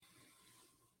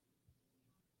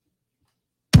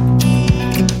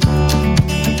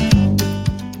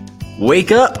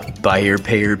Wake up, buyer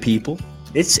payer people.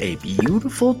 It's a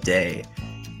beautiful day.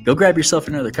 Go grab yourself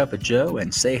another cup of joe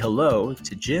and say hello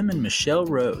to Jim and Michelle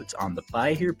Rhoads on the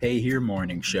Buy Here Pay Here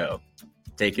Morning Show.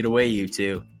 Take it away, you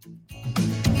two.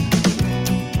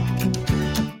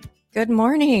 Good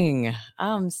morning.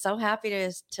 I'm so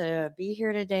happy to be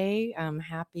here today. I'm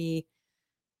happy.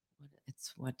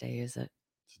 What day is it?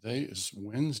 Today is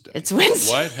Wednesday. It's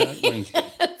Wednesday. White Hat Wednesday.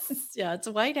 Yeah, it's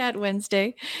White Hat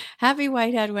Wednesday. Happy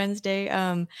White Hat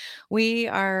Wednesday. We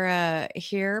are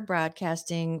here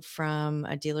broadcasting from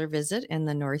a dealer visit in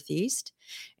the Northeast.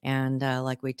 And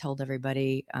like we told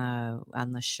everybody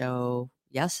on the show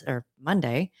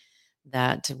Monday,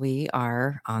 that we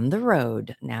are on the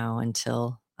road now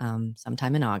until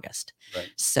sometime in August. Right.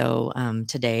 So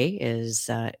today is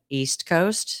East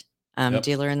Coast.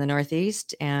 Dealer in the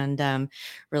Northeast, and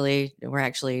really we're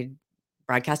actually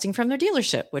broadcasting from their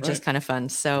dealership, which is kind of fun.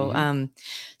 So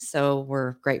so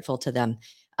we're grateful to them.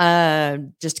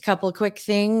 Just a couple of quick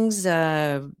things.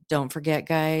 Don't forget,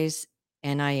 guys,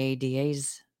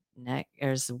 NIADA's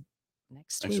next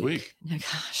week.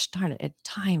 Gosh darn it,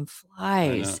 time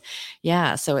flies.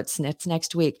 Yeah, so it's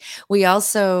next week. We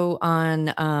also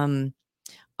on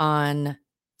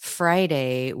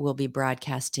Friday we'll be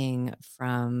broadcasting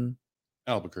from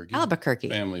Albuquerque.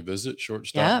 Family visit, short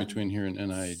stop between here and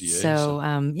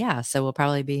NIADA. So we'll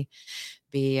probably be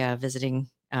visiting,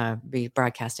 be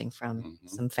broadcasting from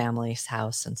some family's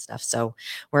house and stuff. So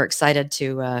we're excited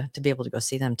to be able to go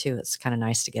see them too. It's kind of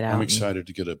nice to get out. I'm excited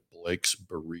to get a Blake's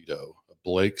burrito.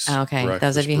 Blake's. Okay,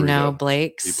 those of you who know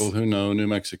Blake's. People who know New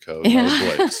Mexico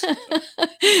know Blake's.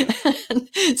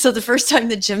 So the first time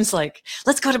that Jim's like,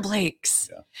 let's go to Blake's.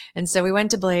 Yeah. And so we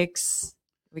went to Blake's.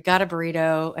 We got a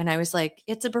burrito, and I was like,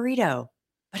 it's a burrito.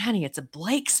 But honey, it's a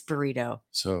Blake's burrito.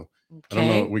 So I don't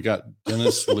know. We got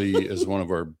Dennis Lee as one of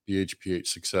our BHPH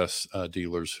success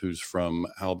dealers who's from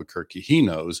Albuquerque. He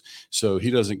knows, so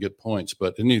he doesn't get points.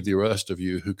 But any of the rest of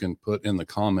you who can put in the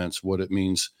comments what it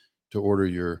means to order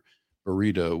your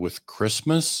burrito with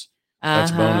Christmas,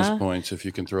 that's bonus points if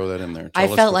you can throw that in there. I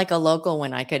felt like a local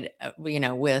when I could,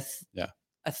 with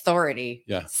authority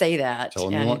say that. Tell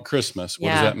them you want Christmas. What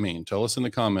does that mean? Tell us in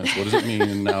the comments. What does it mean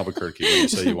in Albuquerque when you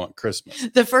say you want Christmas?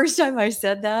 The first time I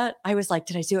said that, I was like,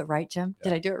 did I do it right, Jim?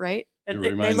 Did I do it right? And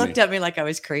they looked at me like I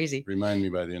was crazy. Remind me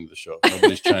by the end of the show. If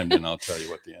nobody's chimed in, I'll tell you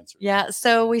what the answer is. Yeah.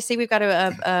 So we've got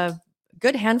a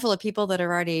good handful of people that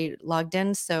are already logged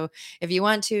in. So if you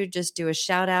want to just do a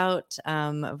shout out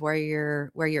of where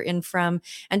you're in from,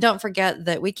 and don't forget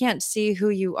that we can't see who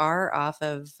you are off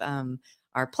of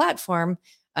our platform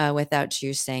without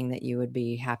you saying that you would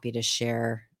be happy to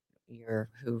share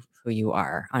who you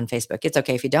are on Facebook. It's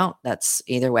okay if you don't. That's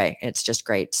either way. It's just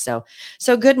great. So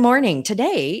good morning.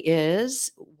 Today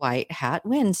is White Hat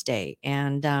Wednesday,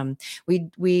 and we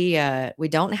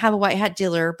don't have a white hat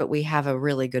dealer, but we have a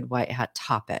really good white hat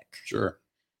topic. Sure.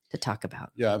 To talk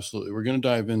about. Yeah, absolutely. We're going to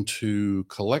dive into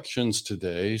collections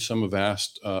today. Some have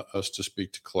asked us to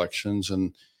speak to collections,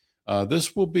 and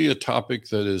this will be a topic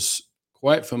that is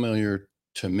quite familiar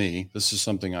to me. This is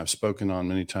something I've spoken on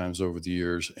many times over the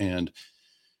years. And,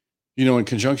 in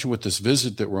conjunction with this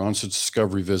visit that we're on, it's a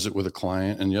discovery visit with a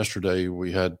client. And yesterday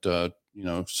we had,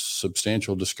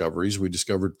 substantial discoveries. We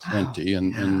discovered plenty.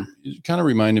 And it kind of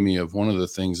reminded me of one of the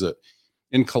things that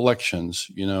in collections,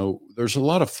 there's a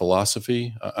lot of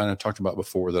philosophy. And I talked about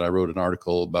before that I wrote an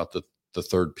article about the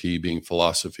third P being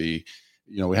philosophy.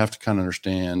 We have to kind of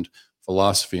understand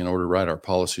philosophy in order to write our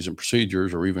policies and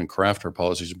procedures, or even craft our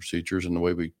policies and procedures and the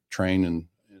way we train and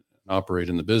operate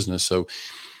in the business. So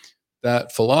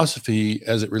that philosophy,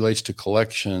 as it relates to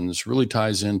collections, really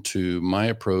ties into my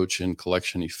approach in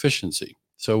collection efficiency.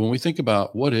 So when we think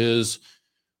about what is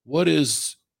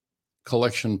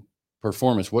collection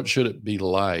performance, what should it be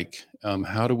like?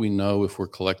 How do we know if we're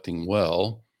collecting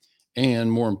well?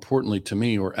 And more importantly to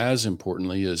me, or as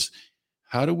importantly, is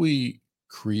how do we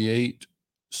create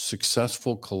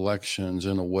successful collections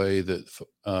in a way that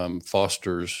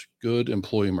fosters good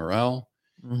employee morale,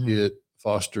 it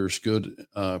fosters good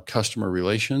customer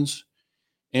relations,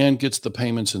 and gets the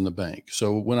payments in the bank.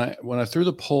 So when I threw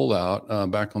the poll out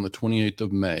back on the 28th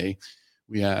of May,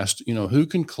 we asked, who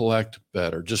can collect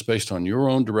better? Just based on your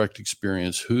own direct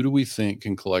experience, who do we think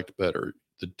can collect better?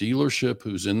 The dealership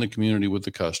who's in the community with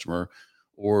the customer,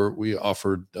 or we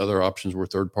offered other options were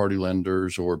third-party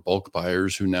lenders or bulk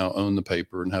buyers who now own the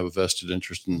paper and have a vested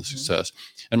interest in the success.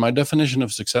 And my definition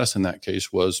of success in that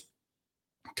case was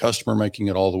customer making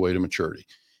it all the way to maturity.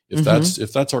 If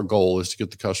that's our goal, is to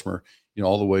get the customer,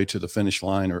 all the way to the finish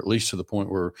line, or at least to the point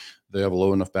where they have a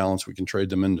low enough balance we can trade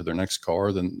them into their next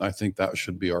car, then I think that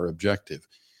should be our objective.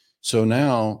 So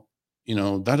now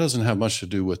that doesn't have much to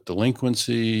do with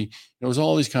delinquency. There's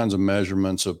all these kinds of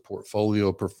measurements of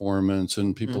portfolio performance,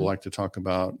 and people like to talk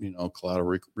about,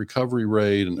 collateral recovery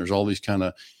rate, and there's all these kind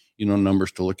of,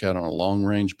 numbers to look at on a long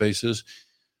range basis.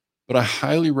 But I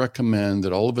highly recommend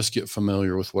that all of us get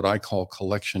familiar with what I call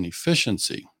collection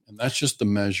efficiency. And that's just the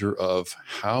measure of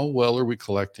how well are we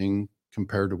collecting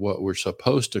compared to what we're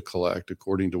supposed to collect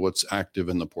according to what's active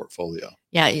in the portfolio.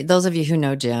 Yeah, those of you who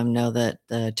know Jim know that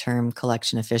the term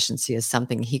collection efficiency is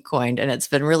something he coined, and it's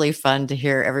been really fun to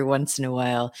hear every once in a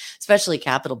while, especially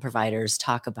capital providers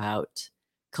talk about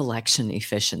collection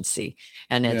efficiency.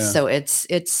 And it's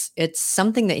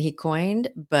something that he coined,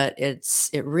 but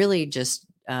it really just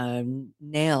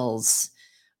nails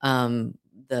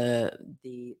the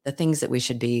things that we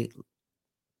should be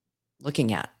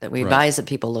looking at, that we advise that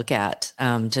people look at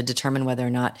to determine whether or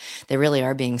not they really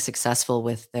are being successful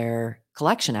with their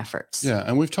collection efforts. Yeah.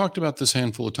 And we've talked about this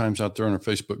handful of times out there in our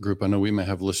Facebook group. I know we may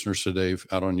have listeners today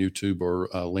out on YouTube or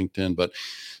LinkedIn, but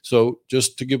so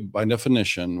just to give by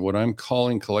definition, what I'm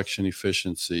calling collection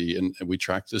efficiency, and we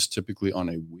track this typically on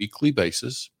a weekly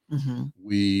basis.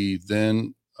 We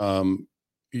then,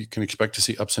 you can expect to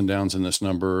see ups and downs in this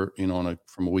number,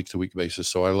 from a week to week basis.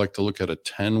 So I like to look at a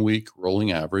 10-week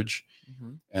rolling average,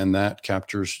 and that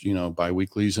captures,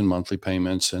 biweeklies and monthly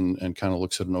payments, and kind of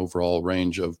looks at an overall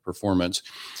range of performance.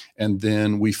 And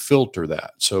then we filter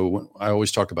that. So I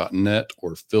always talk about net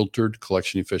or filtered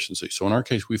collection efficiency. So in our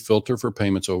case, we filter for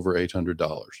payments over $800.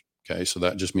 Okay. So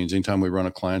that just means anytime we run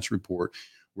a client's report,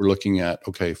 we're looking at,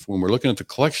 when we're looking at the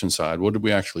collection side, what did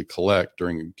we actually collect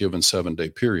during a given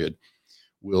 7-day period?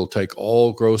 We'll take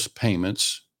all gross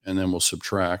payments, and then we'll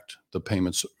subtract the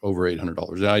payments over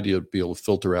 $800. The idea would be able to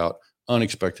filter out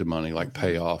unexpected money like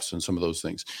payoffs and some of those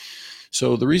things.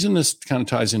 So the reason this kind of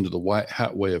ties into the white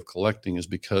hat way of collecting is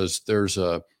because there's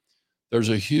a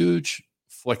huge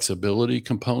flexibility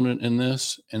component in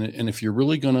this. And if you're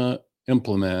really going to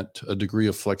implement a degree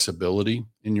of flexibility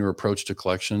in your approach to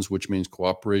collections, which means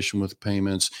cooperation with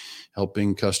payments,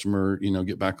 helping customer,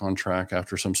 get back on track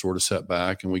after some sort of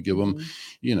setback. And we give them,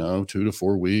 2 to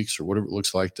 4 weeks or whatever it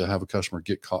looks like to have a customer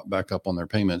get caught back up on their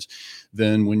payments.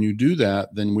 Then when you do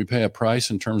that, then we pay a price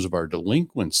in terms of our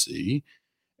delinquency.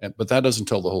 But that doesn't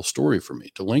tell the whole story for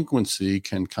me. Delinquency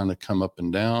can kind of come up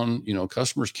and down.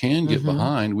 Customers can get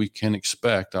behind. We can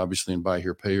expect, obviously, in buy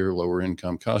here, pay here, lower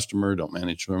income customer, don't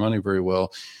manage their money very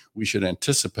well. We should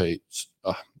anticipate,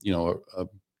 a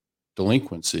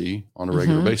delinquency on a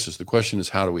regular basis. The question is,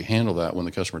 how do we handle that when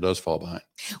the customer does fall behind?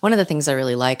 One of the things I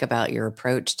really like about your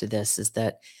approach to this is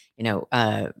that,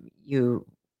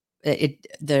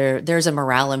 there's a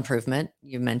morale improvement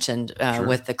you mentioned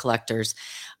with the collectors,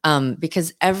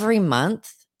 because every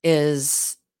month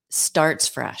starts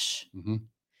fresh.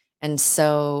 And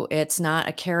so it's not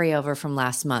a carryover from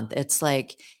last month. It's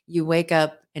like you wake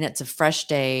up and it's a fresh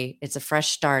day. It's a fresh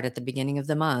start at the beginning of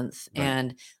the month.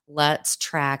 And let's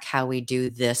track how we do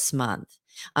this month.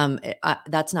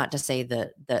 That's not to say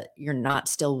that you're not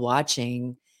still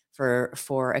watching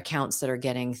for accounts that are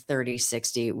getting 30,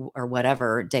 60 or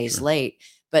whatever days late,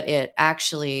 but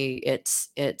it's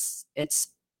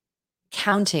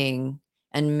counting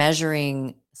and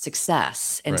measuring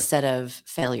success instead of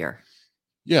failure.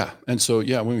 Yeah. And so,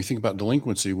 when we think about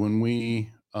delinquency, when we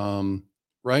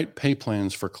write pay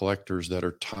plans for collectors that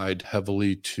are tied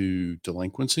heavily to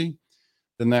delinquency,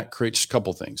 then that creates a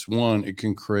couple things. One, it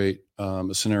can create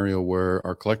a scenario where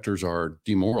our collectors are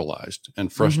demoralized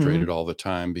and frustrated all the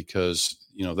time because,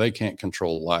 they can't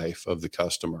control life of the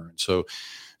customer. And so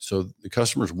the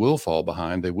customers will fall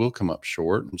behind. They will come up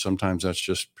short. And sometimes that's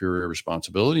just pure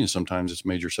irresponsibility. And sometimes it's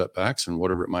major setbacks and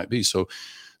whatever it might be. So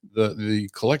the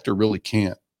collector really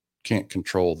can't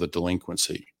control the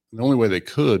delinquency. The only way they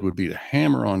could would be to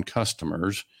hammer on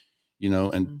customers,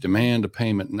 and demand a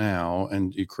payment now.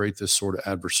 And you create this sort of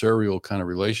adversarial kind of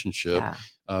relationship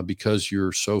because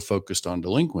you're so focused on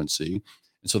delinquency.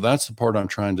 And so that's the part I'm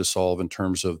trying to solve in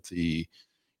terms of the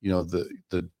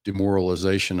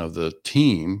demoralization of the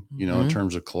team, in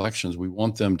terms of collections. We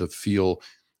want them to feel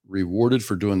rewarded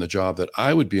for doing the job that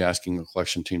I would be asking a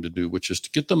collection team to do, which is to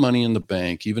get the money in the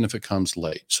bank, even if it comes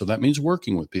late. So that means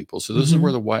working with people. So this is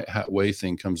where the white hat way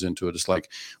thing comes into it. It's like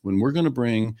when we're going to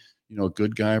bring, a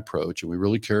good guy approach, and we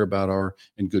really care about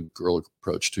and good girl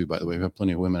approach too, by the way. We have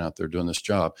plenty of women out there doing this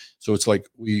job. So it's like,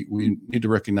 we need to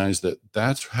recognize that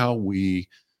that's how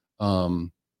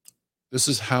this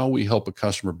is how we help a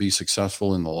customer be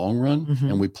successful in the long run.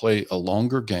 And we play a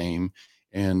longer game,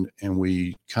 and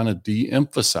we kind of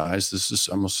de-emphasize,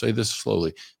 I'm going to say this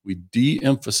slowly, we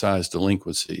de-emphasize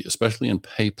delinquency, especially in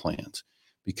pay plans,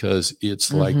 because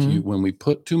it's like when we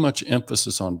put too much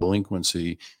emphasis on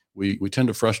delinquency, we tend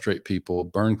to frustrate people,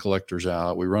 burn collectors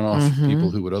out. We run off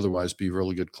people who would otherwise be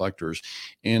really good collectors.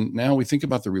 And now we think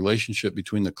about the relationship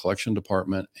between the collection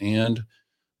department and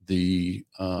the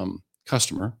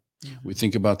customer. We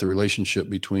think about the relationship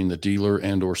between the dealer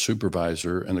and or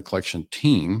supervisor and the collection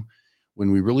team,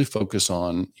 when we really focus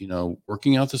on,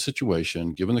 working out the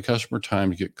situation, giving the customer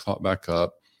time to get caught back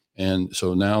up. And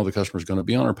so now the customer is going to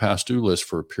be on our past due list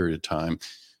for a period of time.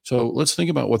 So let's think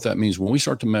about what that means when we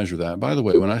start to measure that. By the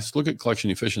way, when I look at collection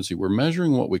efficiency, we're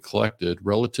measuring what we collected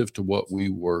relative to what we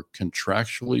were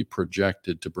contractually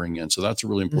projected to bring in. So that's a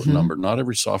really important number. Not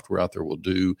every software out there will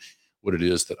do what it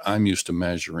is that I'm used to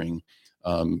measuring.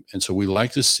 And so we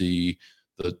like to see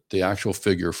the actual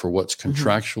figure for what's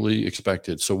contractually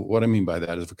expected. So what I mean by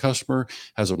that is if a customer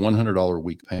has a $100 a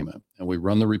week payment and we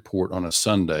run the report on a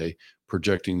Sunday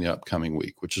projecting the upcoming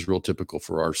week, which is real typical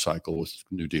for our cycle with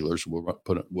new dealers,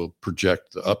 we'll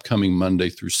project the upcoming Monday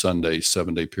through Sunday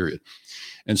 7-day period.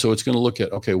 And so it's going to look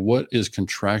at, okay, what is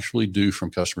contractually due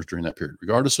from customers during that period,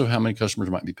 regardless of how many customers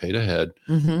might be paid ahead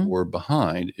or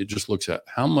behind. It just looks at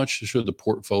how much should the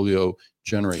portfolio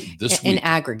generate this week. In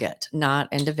aggregate,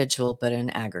 not individual, but in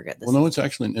aggregate. Well, no, it's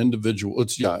actually an individual.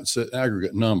 It's an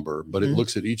aggregate number, but it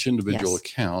looks at each individual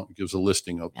account. It gives a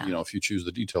listing of, if you choose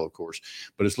the detail, of course,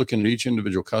 but it's looking at each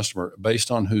individual customer based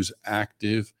on who's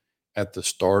active at the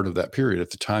start of that period,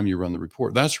 at the time you run the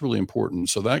report. That's really important.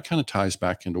 So that kind of ties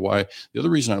back into why the other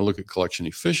reason I look at collection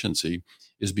efficiency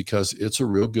is because it's a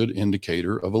real good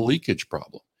indicator of a leakage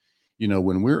problem.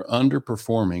 When we're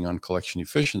underperforming on collection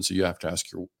efficiency, you have to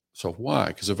ask yourself why.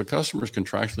 Because if a customer is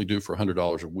contractually due for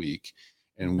 $100 a week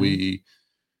and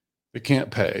they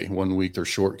can't pay 1 week, they're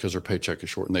short because their paycheck is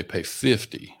short and they pay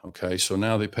 50. Okay. So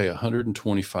now they pay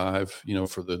 125,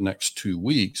 for the next 2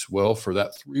 weeks. Well, for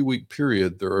that 3-week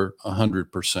period, they're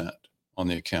 100% on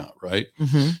the account, right?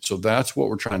 So that's what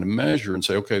we're trying to measure and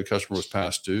say, okay, the customer was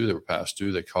past due, they were past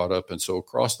due, they caught up. And so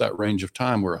across that range of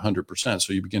time, we're 100%.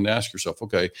 So you begin to ask yourself,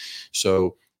 okay,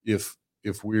 so if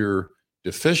we're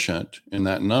deficient in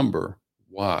that number,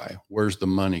 why? Where's the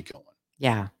money going?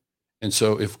 Yeah. And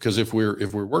so if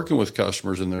we're working with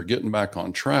customers and they're getting back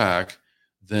on track,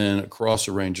 then across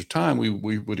a range of time,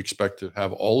 we would expect to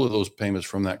have all of those payments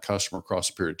from that customer across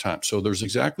a period of time. So there's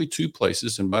exactly 2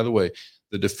 places. And by the way,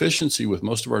 the deficiency with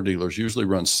most of our dealers usually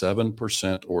runs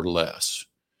 7% or less.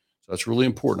 So that's really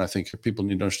important. I think people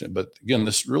need to understand. But again,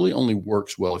 this really only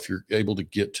works well if you're able to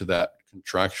get to that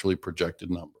contractually projected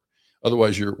number.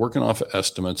 Otherwise, you're working off of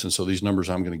estimates. And so these numbers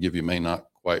I'm going to give you may not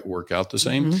quite work out the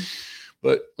same.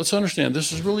 But let's understand,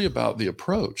 this is really about the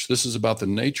approach. This is about the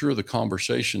nature of the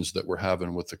conversations that we're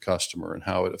having with the customer and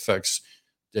how it affects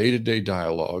day-to-day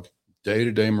dialogue,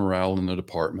 day-to-day morale in the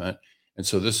department. And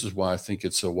so this is why I think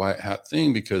it's a white hat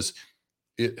thing, because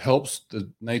it helps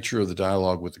the nature of the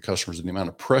dialogue with the customers and the amount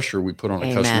of pressure we put on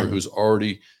a customer who's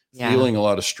already feeling a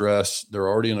lot of stress. They're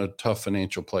already in a tough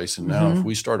financial place. And now if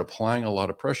we start applying a lot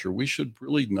of pressure, we should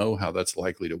really know how that's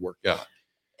likely to work out.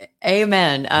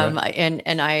 Amen. Right.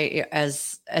 And I,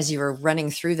 as you were running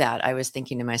through that, I was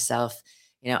thinking to myself,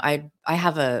 I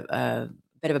have a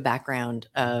bit of a background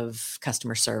of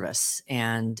customer service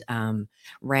and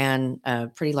ran a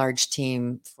pretty large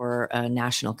team for a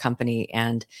national company,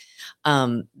 and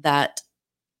that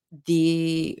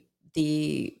the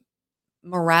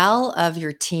morale of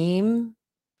your team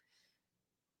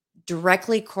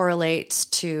directly correlates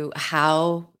to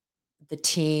how the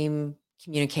team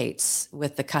communicates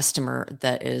with the customer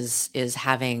that is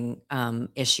having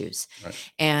issues.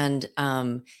 Right. And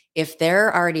if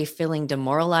they're already feeling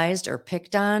demoralized or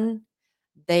picked on,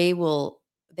 they will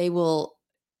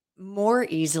more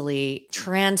easily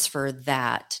transfer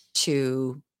that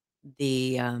to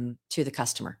the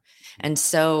customer. And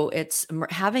so it's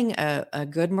having a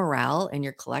good morale in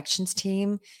your collections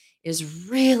team is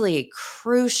really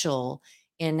crucial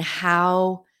in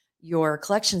how your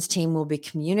collections team will be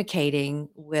communicating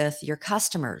with your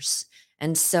customers.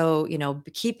 And so,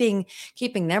 keeping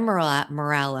their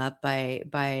morale up by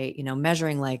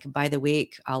measuring like by the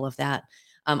week, all of that,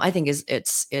 I think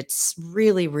it's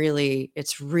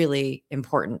really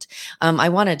important. I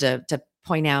wanted to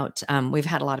point out, we've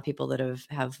had a lot of people that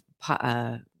have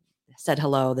said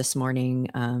hello this morning.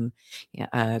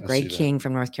 Greg King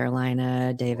from North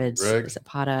Carolina, David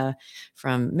Zapata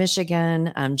from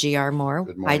Michigan, GR Moore.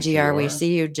 Hi, GR. We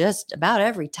see you just about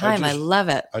every time. I love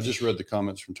it. I just read the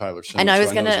comments from Tyler Simmons. And I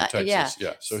was going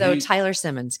to, So Tyler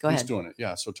Simmons, go ahead. He's doing it.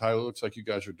 Yeah. So Tyler, looks like you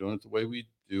guys are doing it the way we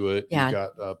do it. Yeah. You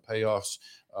got payoffs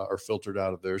are filtered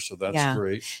out of there. So that's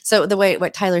great. So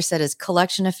what Tyler said is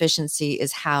collection efficiency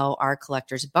is how our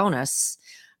collectors bonus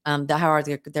how are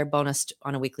their bonused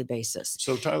on a weekly basis.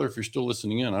 So Tyler, if you're still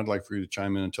listening in, I'd like for you to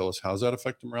chime in and tell us, how's that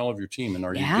affect the morale of your team? And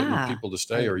are you getting people to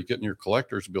stay? Are you getting your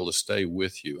collectors to be able to stay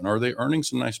with you? And are they earning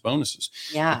some nice bonuses?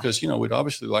 Yeah. Because, we'd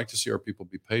obviously like to see our people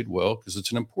be paid well, because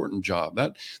it's an important job.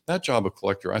 That job of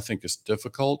collector, I think, is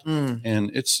difficult,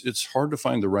 and it's hard to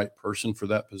find the right person for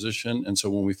that position. And so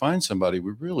when we find somebody,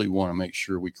 we really want to make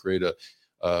sure we create a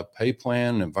pay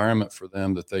plan, environment for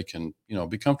them that they can,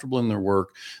 be comfortable in their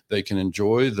work. They can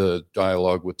enjoy the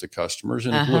dialogue with the customers.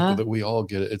 And look, that we all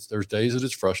get it. There's days that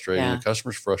it's frustrating. The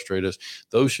customers frustrate us.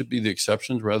 Those should be the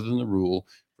exceptions rather than the rule.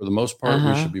 For the most part,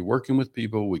 we should be working with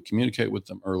people. We communicate with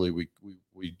them early. We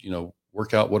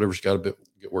work out whatever's got to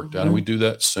get worked out, and we do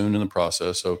that soon in the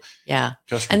process. So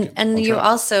and you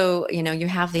also, you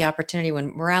have the opportunity when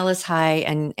morale is high,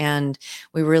 and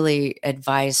we really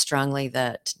advise strongly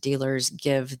that dealers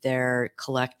give their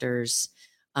collectors,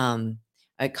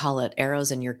 I call it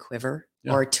arrows in your quiver,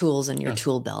 or tools in your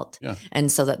tool belt.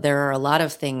 And so that there are a lot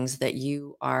of things that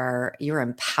you're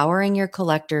empowering your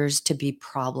collectors to be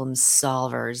problem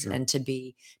solvers, and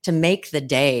to make the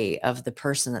day of the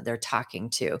person that they're talking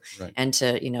to, and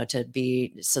to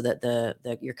be, so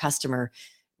that your customer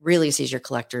really sees your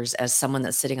collectors as someone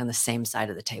that's sitting on the same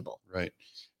side of the table. Right.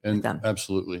 And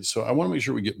absolutely. So I want to make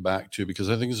sure we get back to, because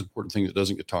I think it's an important thing that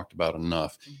doesn't get talked about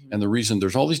enough. And the reason,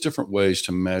 there's all these different ways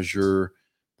to measure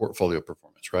portfolio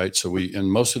performance, right? So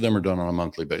and most of them are done on a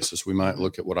monthly basis. We might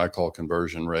look at what I call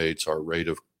conversion rates, our rate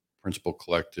of principal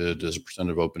collected as a percent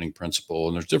of opening principal.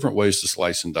 And there's different ways to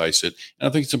slice and dice it. And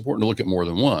I think it's important to look at more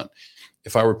than one.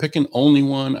 If I were picking only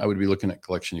one, I would be looking at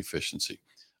collection efficiency.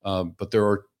 But there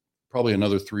are probably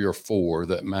another 3 or 4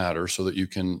 that matter, so that you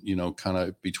can, kind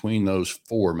of between those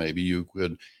 4, maybe you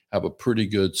could have a pretty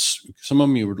good, some of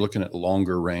them you were looking at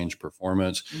longer range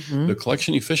performance. The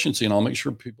collection efficiency, and I'll make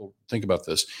sure people think about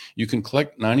this, you can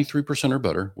collect 93% or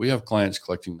better. We have clients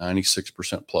collecting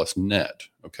 96% plus net.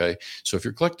 Okay. So if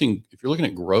you're looking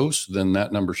at gross, then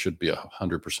that number should be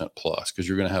 100% plus, because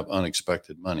you're going to have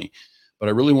unexpected money. But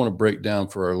I really want to break down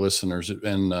for our listeners,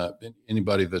 and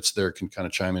anybody that's there can kind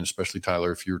of chime in, especially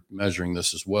Tyler, if you're measuring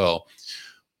this as well.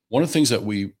 One of the things that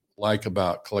we like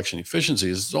about collection efficiency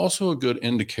is it's also a good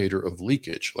indicator of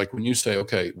leakage. Like when you say,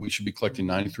 okay, we should be collecting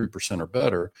 93% or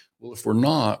better. Well, if we're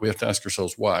not, we have to ask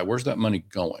ourselves why. Where's that money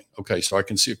going? Okay, so I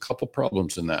can see a couple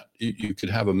problems in that. You could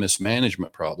have a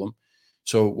mismanagement problem.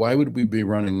 So why would we be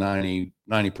running 90%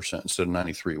 instead of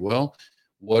 93? Well,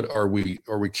 what are we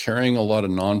carrying a lot of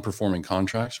non-performing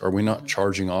contracts? Are we not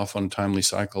charging off on a timely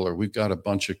cycle? Or we've got a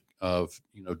bunch of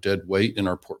dead weight in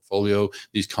our portfolio,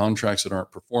 these contracts that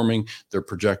aren't performing, they're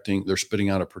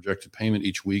spitting out a projected payment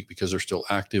each week because they're still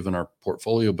active in our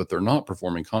portfolio, but they're not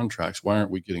performing contracts. Why aren't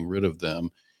we getting rid of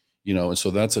them? And so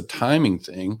that's a timing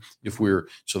thing.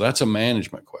 So that's a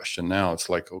management question. Now it's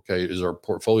like, okay, is our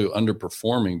portfolio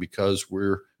underperforming because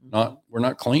we're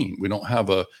not clean? We don't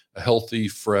have a healthy,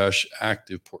 fresh,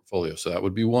 active portfolio. So that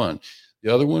would be one.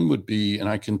 The other one would be, and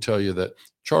I can tell you that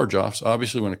charge-offs,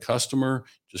 obviously when a customer,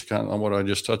 just kind of on what I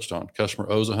just touched on, customer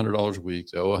owes $100 a week,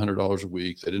 they owe $100 a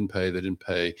week, they didn't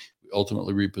pay, we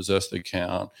ultimately repossessed the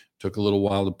account, took a little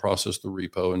while to process the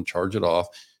repo and charge it off.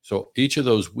 So each of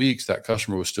those weeks that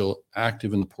customer was still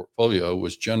active in the portfolio,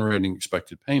 was generating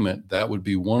expected payment. That would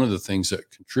be one of the things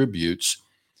that contributes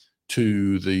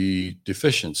to the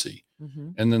deficiency.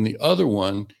 And then the other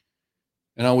one,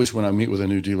 and always when I meet with a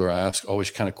new dealer, I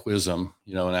always kind of quiz them,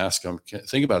 and ask them,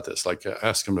 think about this, like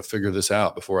ask them to figure this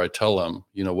out before I tell them,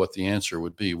 what the answer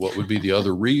would be. What would be the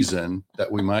other reason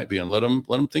that we might be, and let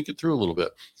them think it through a little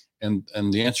bit. And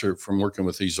the answer from working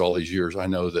with all these years, I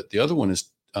know that the other one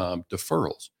is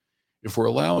deferrals. If we're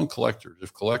allowing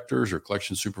if collectors or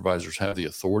collection supervisors have the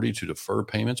authority to defer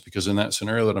payments, because in that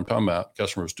scenario that I'm talking about,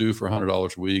 customers due for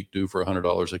 $100 a week, due for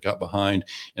 $100, they got behind,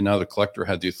 and now the collector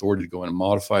had the authority to go in and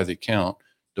modify the account,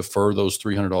 defer those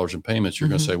 $300 in payments, you're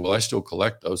going to say, well, I still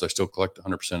collect those. I still collect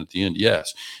 100% at the end.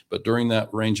 Yes. But during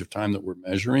that range of time that we're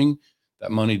measuring,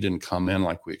 that money didn't come in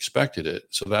like we expected it.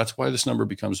 So that's why this number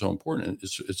becomes so important.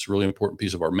 It's a really important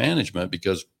piece of our management,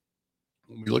 because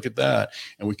when we look at that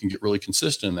and we can get really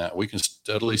consistent in that, we can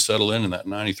steadily settle in that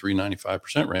 93,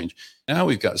 95% range. Now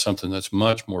we've got something that's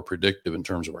much more predictive in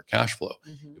terms of our cash flow.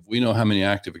 If we know how many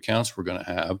active accounts we're going to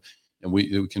have, and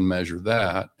we can measure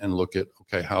that and look at,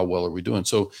 okay, how well are we doing?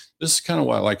 So this is kind of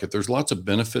why I like it. There's lots of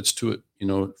benefits to it,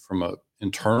 from a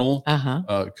internal,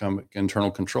 internal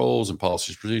controls and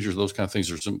policies, procedures, those kind of things.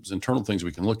 There's some internal things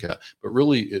we can look at, but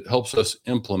really it helps us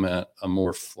implement a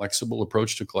more flexible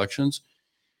approach to collections,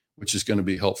 which is going to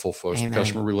be helpful for us,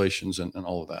 customer relations and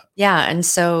all of that. Yeah. And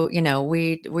so,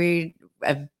 we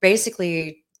have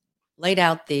basically laid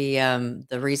out the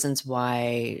reasons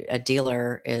why a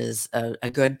dealer is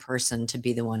a good person to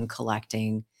be the one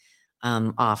collecting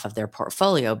off of their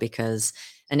portfolio, because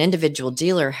an individual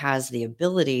dealer has the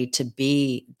ability to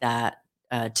be that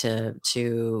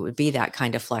to be that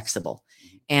kind of flexible.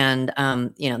 And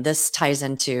this ties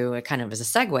into a kind of as a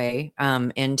segue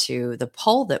into the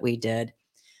poll that we did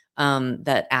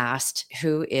that asked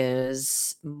who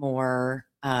is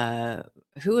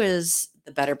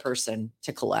the better person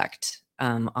to collect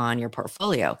on your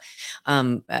portfolio.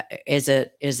 Is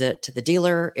it the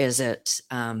dealer? Is it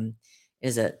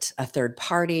a third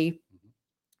party?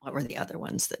 What were the other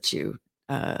ones that you?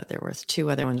 There were two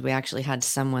other ones. We actually had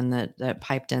someone that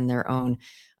piped in their own.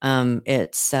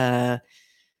 It's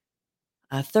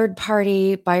third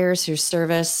party buyers who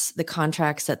service the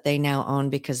contracts that they now own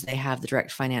because they have the direct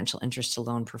financial interest to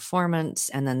loan performance.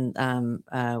 And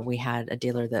then we had a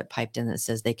dealer that piped in that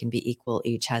says they can be equal,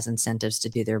 each has incentives to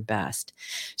do their best.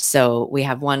 So we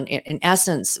have one in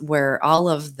essence where all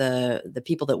of the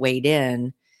people that weighed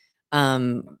in,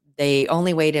 they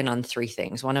only weighed in on three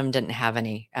things. One of them didn't have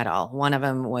any at all. One of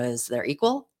them was they're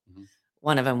equal. Mm-hmm.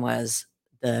 One of them was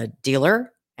the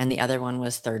dealer, and the other one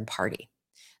was third party.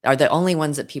 Are the only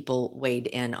ones that people weighed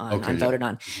in on and voted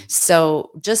on. Mm-hmm.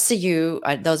 So just so you,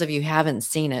 those of you who haven't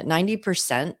seen it,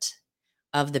 90%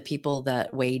 of the people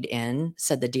that weighed in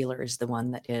said the dealer is the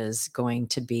one that is going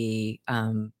to be,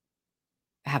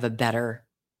 have a better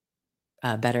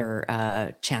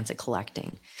chance at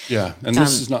collecting. Yeah. And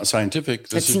this is not scientific.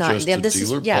 This is just a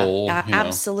dealer poll. Yeah,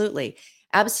 absolutely.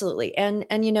 Absolutely. And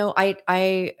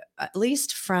I at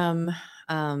least from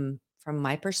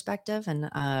my perspective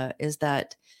is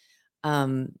that,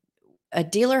 a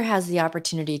dealer has the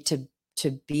opportunity to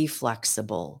be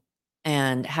flexible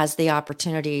and has the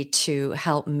opportunity to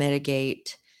help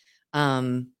mitigate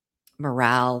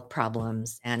morale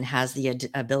problems, and has the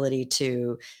ability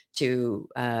to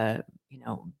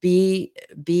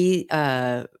be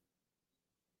a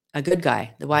good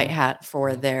guy, the white hat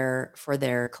for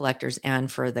their collectors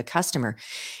and for the customer.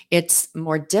 It's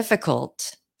more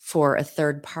difficult for a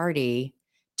third party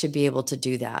to be able to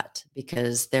do that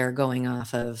because they're going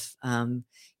off of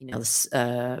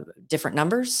different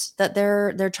numbers that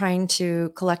they're trying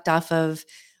to collect off of.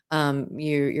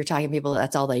 You're talking people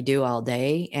that's all they do all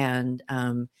day, and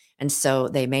so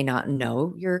they may not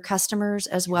know your customers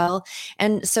as well.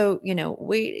 And so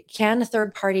can a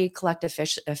third party collect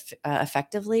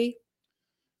effectively?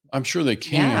 I'm sure they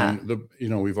can.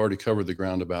 Yeah. We've already covered the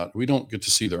ground about, we don't get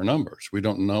to see their numbers. We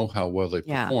don't know how well they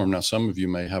perform. Yeah. Now, some of you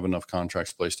may have enough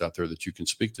contracts placed out there that you can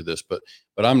speak to this, but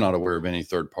I'm not aware of any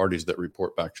third parties that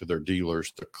report back to their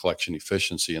dealers the collection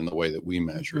efficiency in the way that we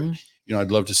measure it.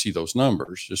 I'd love to see those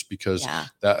numbers just because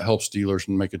that helps dealers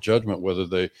make a judgment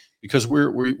because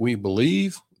we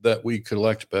believe that we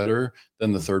collect better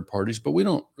than the third parties, but we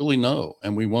don't really know,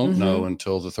 and we won't know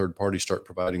until the third parties start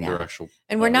providing their actual.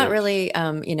 And we're not really,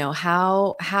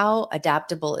 how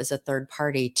adaptable is a third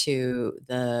party to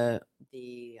the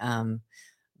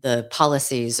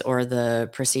policies or the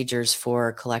procedures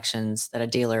for collections that a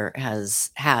dealer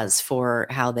has for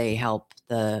how they help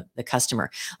the customer.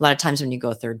 A lot of times when you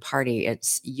go third party,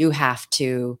 you have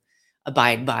to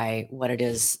abide by what it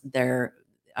is their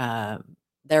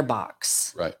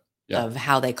box of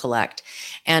how they collect.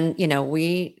 And,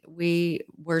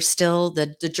 we're still,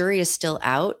 the jury is still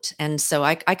out. And so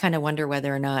I kind of wonder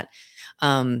whether or not,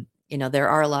 there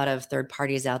are a lot of third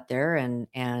parties out there,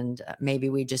 and maybe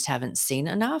we just haven't seen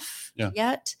enough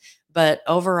yet. But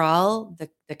overall,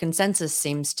 the consensus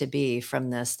seems to be from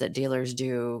this that dealers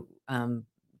do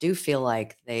feel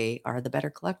like they are the better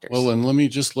collectors. Well, and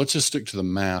let's just stick to the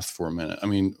math for a minute. I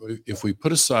mean, if we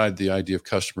put aside the idea of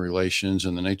customer relations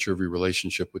and the nature of your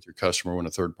relationship with your customer when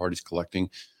a third party's collecting,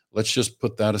 let's just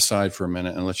put that aside for a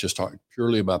minute and let's just talk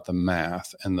purely about the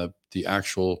math and the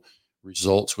actual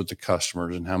results with the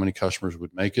customers and how many customers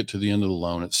would make it to the end of the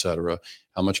loan, et cetera,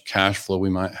 how much cash flow we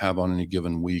might have on any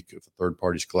given week if a third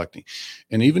party's collecting.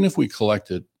 And even if we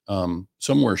collected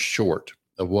somewhere short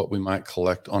of what we might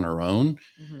collect on our own,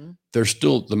 there's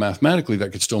still mathematically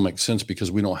that could still make sense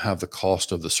because we don't have the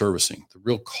cost of the servicing. The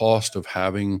real cost of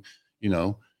having,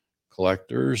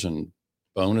 collectors and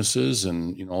bonuses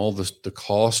and, all the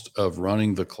cost of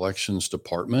running the collections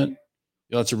department.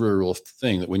 That's a very real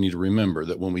thing that we need to remember,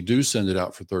 that when we do send it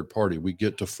out for third party, we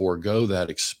get to forego that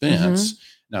expense.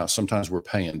 Now, sometimes we're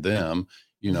paying them,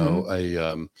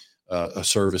 a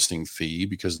servicing fee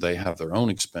because they have their own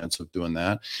expense of doing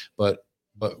that. But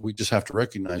we just have to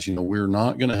recognize, we're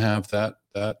not going to have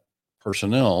that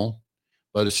personnel,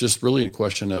 but it's just really a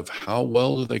question of how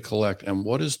well do they collect and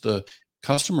what is the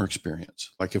customer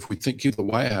experience. Like if we keep the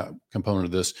why component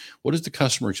of this, what is the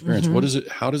customer experience? Mhm. What is it?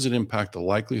 How does it impact the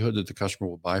likelihood that the customer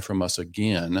will buy from us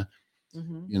again?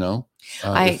 Mhm. You know,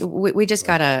 we just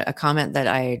got a comment that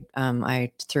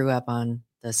I threw up on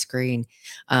the screen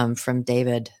from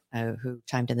David, who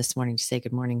chimed in this morning to say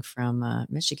good morning from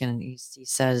Michigan. And he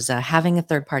says, having a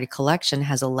third party collection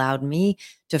has allowed me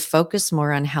to focus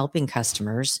more on helping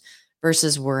customers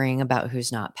versus worrying about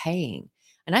who's not paying.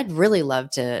 And I'd really love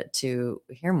to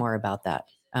hear more about that.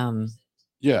 yeah,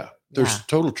 Yeah. there's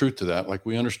total truth to that. Like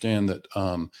we understand that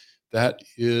that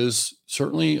is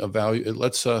certainly a value. It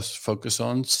lets us focus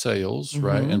on sales,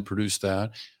 right, Mhm. and produce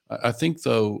that. I think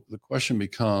though the question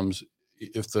becomes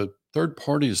if the third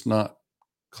party is not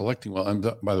collecting well. And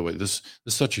by the way, this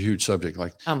is such a huge subject.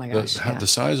 Like Oh my gosh. Yeah. the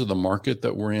size of the market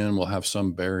that we're in will have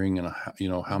some bearing in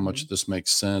how much Mhm. this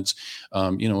makes sense.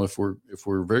 If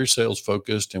we're very sales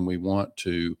focused and we want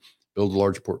to build a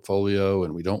large portfolio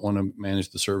and we don't want to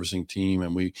manage the servicing team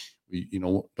and we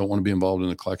don't want to be involved in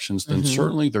the collections, then Mhm.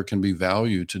 certainly there can be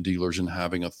value to dealers in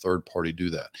having a third party do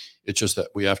that. It's just that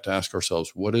we have to ask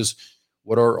ourselves what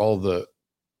are all the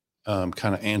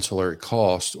kind of ancillary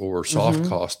costs or soft Mhm.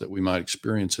 costs that we might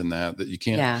experience in that you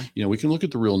can't, Yeah. we can look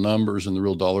at the real numbers and the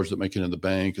real dollars that make it in the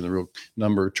bank and the real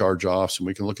number of charge offs. And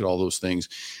we can look at all those things.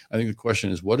 I think the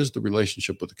question is, what is the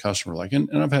relationship with the customer like? And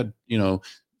I've had,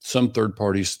 some third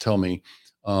parties tell me,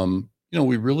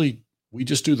 we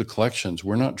just do the collections.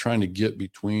 We're not trying to get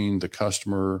between the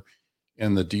customer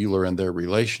and the dealer and their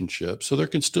relationship. So there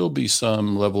can still be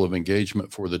some level of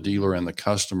engagement for the dealer and the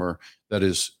customer that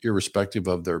is irrespective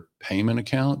of their payment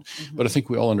account. But I Mhm. think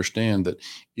we all understand that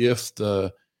if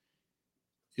the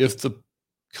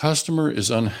customer is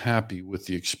unhappy with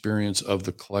the experience of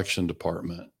the collection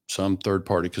department, some third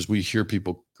party, because we hear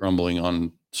people grumbling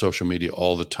on social media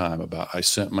all the time about I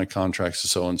sent my contracts to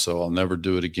so and so, I'll never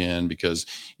do it again because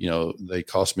they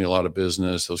cost me a lot of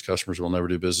business. Those customers will never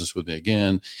do business with me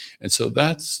again. And so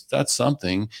that's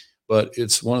something, but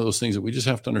it's one of those things that we just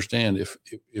have to understand.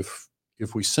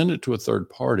 If we send it to a third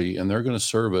party and they're going to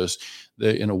service,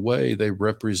 in a way they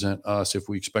represent us. If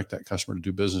we expect that customer to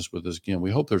do business with us again,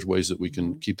 we hope there's ways that we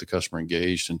can keep the customer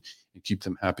engaged and keep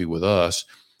them happy with us.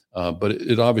 But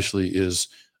it obviously is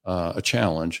a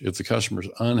challenge if the customer is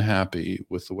unhappy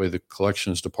with the way the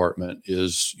collections department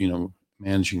is,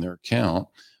 managing their account.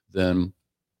 Then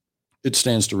it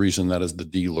stands to reason that as the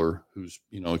dealer who's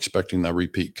expecting that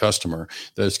repeat customer,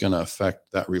 that it's going to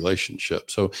affect that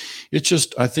relationship. So it's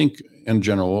just, I think in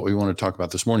general what we want to talk about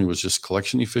this morning was just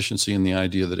collection efficiency and the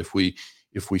idea that if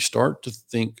we start to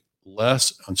think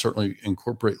less and certainly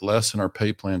incorporate less in our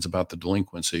pay plans about the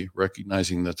delinquency,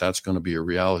 recognizing that that's going to be a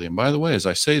reality. And by the way, as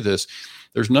I say this,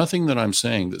 there's nothing that I'm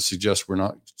saying that suggests we're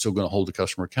not still going to hold the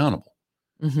customer accountable.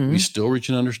 We Mhm. still reach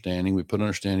an understanding. We put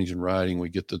understandings in writing. We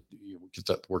get that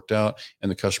worked out, and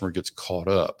the customer gets caught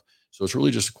up. So it's really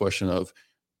just a question of,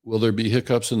 will there be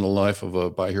hiccups in the life of a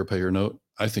buy here, pay here note?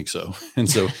 I think so. And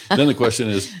so then the question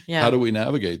is, Yeah. how do we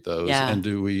navigate those? Yeah. And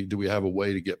do we have a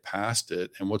way to get past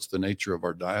it? And what's the nature of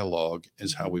our dialogue?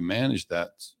 Is how we manage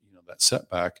that that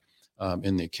setback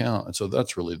in the account. And so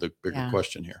that's really the bigger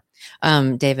question here.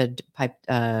 David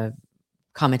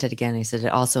commented again. He said it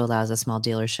also allows a small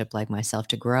dealership like myself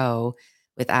to grow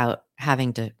without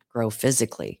having to grow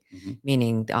physically,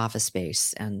 meaning the office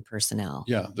space and personnel.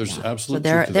 Yeah, there's So absolute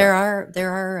there truth to that.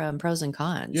 there are pros and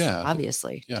cons. Yeah,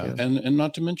 Obviously. yeah, Too. and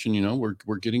not to mention,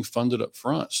 we're getting funded up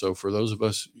front. So for those of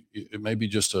us, it may be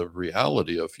just a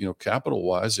reality of capital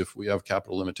wise. If we have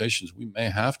capital limitations, we may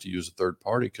have to use a third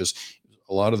party because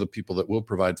a lot of the people that will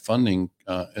provide funding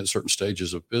at certain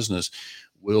stages of business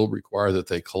will require that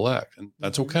they collect, and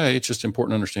that's okay. It's just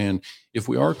important to understand if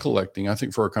we are collecting. I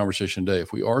think for our conversation today,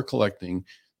 if we are collecting,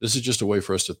 this is just a way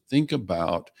for us to think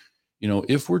about,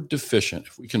 if we're deficient,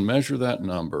 if we can measure that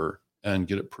number and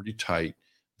get it pretty tight,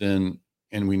 then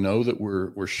and we know that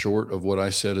we're short of what I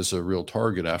said is a real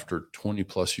target after 20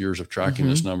 plus years of tracking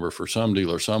this number for some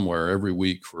dealer somewhere every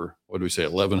week for, what do we say,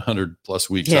 1,100 plus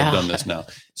weeks I've done this now.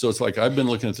 So it's like I've been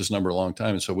looking at this number a long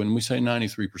time. And so when we say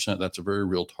 93%, that's a very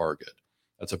real target.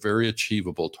 That's a very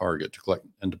achievable target to collect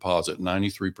and deposit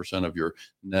 93% of your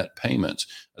net payments.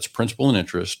 That's principal and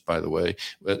interest, by the way.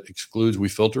 That excludes, we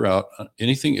filter out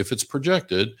anything, if it's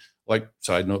projected, like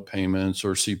side note payments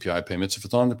or CPI payments. If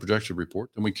it's on the projected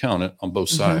report, then we count it on both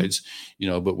sides,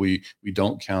 but we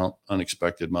don't count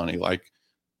unexpected money like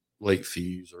late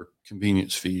fees or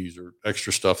convenience fees or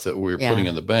extra stuff that we're putting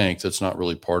in the bank that's not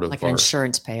really part of like our an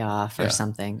insurance payoff or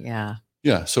something. Yeah.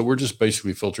 Yeah. So we're just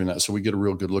basically filtering that. So we get a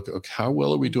real good look at how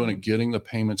well are we doing at getting the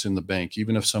payments in the bank,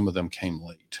 even if some of them came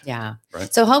late. Yeah.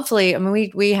 Right. So hopefully, I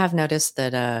mean, we have noticed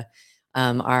that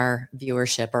our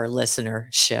viewership or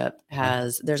listenership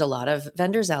there's a lot of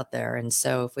vendors out there. And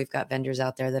so if we've got vendors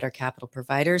out there that are capital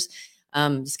providers,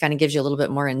 this kind of gives you a little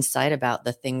bit more insight about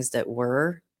the things that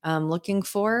we're looking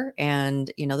for,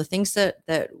 and the things that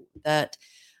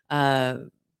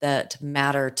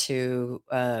matter to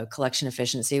collection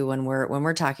efficiency when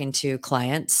we're talking to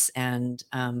clients, and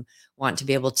want to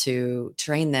be able to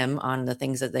train them on the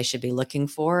things that they should be looking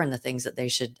for, and the things that they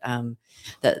should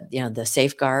the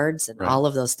safeguards and all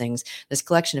of those things. This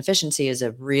collection efficiency is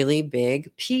a really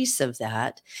big piece of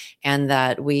that, and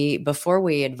that before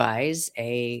we advise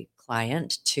a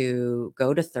client to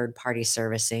go to third-party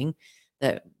servicing,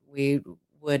 that we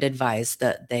would advise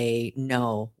that they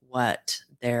know what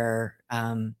their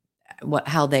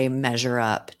how they measure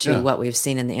up to what we've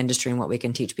seen in the industry and what we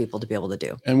can teach people to be able to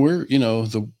do. And we're,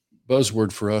 the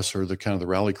buzzword for us, or the kind of the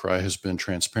rally cry, has been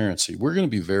transparency. We're going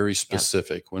to be very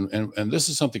specific and this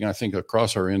is something I think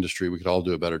across our industry we could all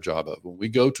do a better job of. When we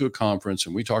go to a conference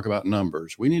and we talk about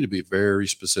numbers, we need to be very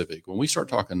specific. When we start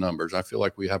talking numbers, I feel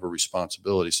like we have a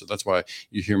responsibility. So that's why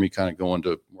you hear me kind of go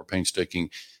into more painstaking.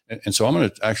 And so I'm going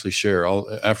to actually share,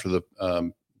 after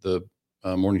the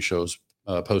morning shows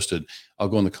posted, I'll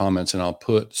go in the comments and I'll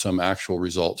put some actual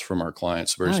results from our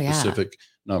clients, very specific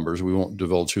numbers. We won't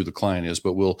divulge who the client is,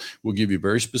 but we'll give you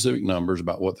very specific numbers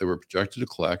about what they were projected to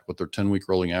collect, what their 10-week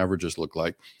rolling averages look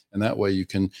like. And that way you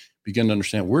can begin to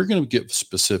understand. We're going to get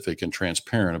specific and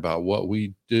transparent about what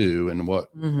we do and what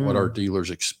our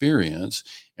dealers experience.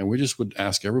 And we just would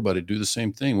ask everybody to do the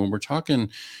same thing. When we're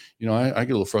talking, I get a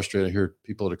little frustrated. I hear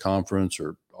people at a conference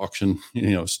or auction,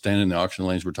 standing in the auction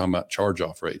lanes, we're talking about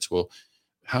charge-off rates. Well,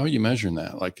 how are you measuring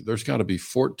that? Like, there's got to be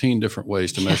 14 different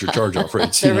ways to measure charge-off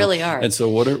rates. There really are. And so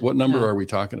what number are we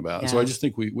talking about? And so I just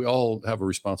think we all have a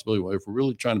responsibility. If we're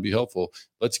really trying to be helpful,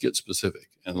 let's get specific,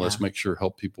 and let's make sure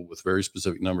help people with very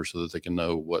specific numbers so that they can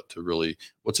know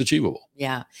what's achievable.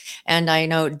 Yeah. And I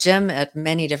know Jim at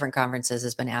many different conferences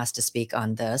has been asked to speak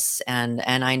on this. And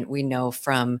we know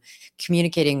from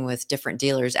communicating with different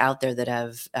dealers out there that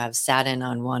have sat in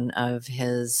on one of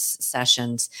his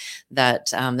sessions, that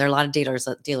there are a lot of dealers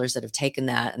that have taken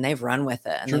that and they've run with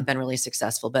it, and they've been really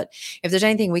successful. But if there's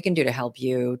anything we can do to help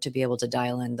you to be able to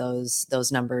dial in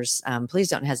those numbers, please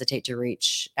don't hesitate to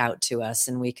reach out to us,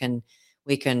 and we can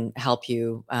help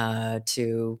you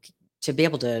to be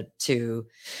able to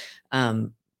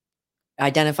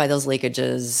identify those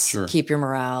leakages, keep your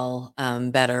morale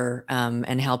better,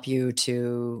 and help you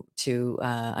to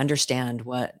understand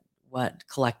what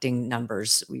collecting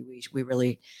numbers we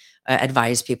really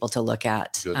advise people to look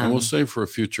at. And we'll save for a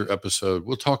future episode,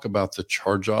 we'll talk about the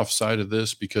charge-off side of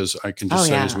this, because I can just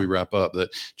say as we wrap up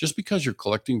that just because you're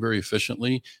collecting very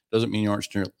efficiently doesn't mean you aren't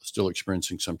still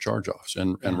experiencing some charge-offs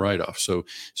and write-offs. So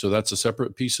that's a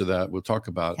separate piece of that we'll talk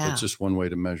about. It's just one way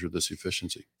to measure this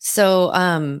efficiency.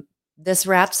 So this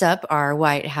wraps up our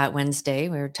White Hat Wednesday.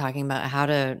 We were talking about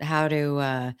how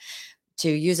to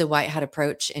use a white hat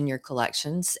approach in your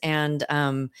collections,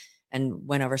 and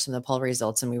went over some of the poll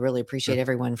results. And we really appreciate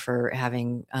everyone for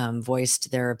having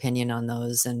voiced their opinion on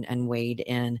those and weighed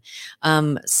in.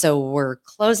 So we're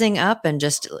closing up and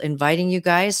just inviting you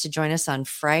guys to join us on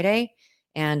Friday.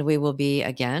 And we will be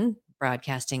again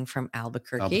broadcasting from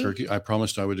Albuquerque. I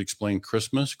promised I would explain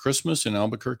Christmas. Christmas in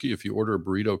Albuquerque, if you order a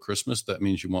burrito Christmas, that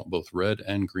means you want both red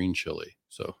and green chili.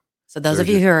 So those of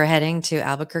you who are heading to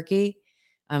Albuquerque,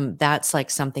 that's like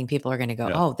something people are going to go,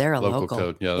 oh, they're a local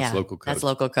code. Yeah, that's local code. That's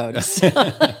local codes.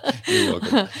 You're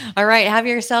welcome. All right. Have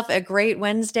yourself a great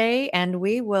Wednesday, and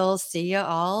we will see you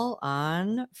all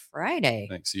on Friday.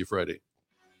 Thanks. See you Friday.